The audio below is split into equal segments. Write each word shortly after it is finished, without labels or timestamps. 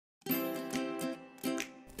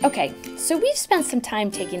Okay, so we've spent some time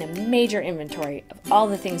taking a major inventory of all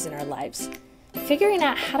the things in our lives, figuring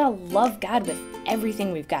out how to love God with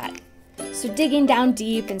everything we've got. So digging down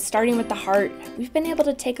deep and starting with the heart, we've been able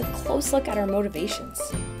to take a close look at our motivations,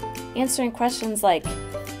 answering questions like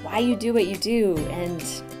why you do what you do and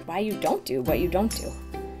why you don't do what you don't do.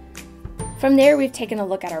 From there, we've taken a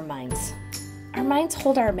look at our minds. Our minds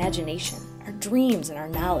hold our imagination, our dreams, and our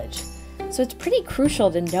knowledge. So it's pretty crucial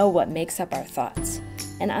to know what makes up our thoughts.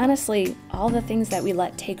 And honestly, all the things that we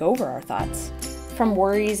let take over our thoughts. From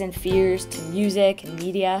worries and fears to music and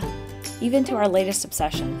media, even to our latest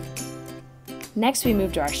obsession. Next, we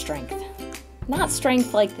move to our strength. Not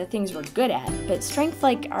strength like the things we're good at, but strength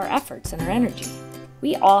like our efforts and our energy.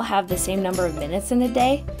 We all have the same number of minutes in a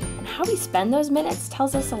day, and how we spend those minutes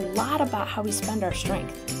tells us a lot about how we spend our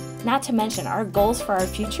strength. Not to mention our goals for our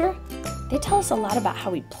future, they tell us a lot about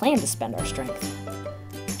how we plan to spend our strength.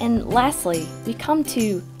 And lastly, we come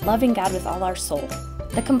to loving God with all our soul,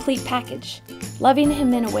 the complete package. Loving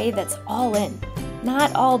Him in a way that's all in,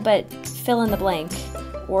 not all but fill in the blank,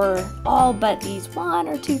 or all but these one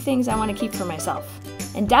or two things I want to keep for myself.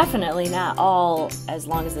 And definitely not all as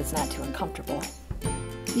long as it's not too uncomfortable.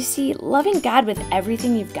 You see, loving God with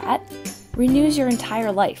everything you've got renews your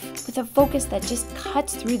entire life with a focus that just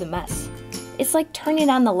cuts through the mess. It's like turning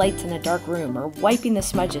on the lights in a dark room or wiping the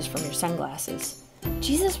smudges from your sunglasses.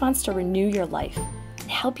 Jesus wants to renew your life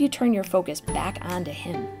and help you turn your focus back onto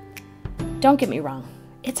Him. Don't get me wrong,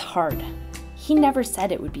 it's hard. He never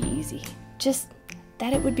said it would be easy, just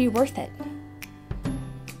that it would be worth it.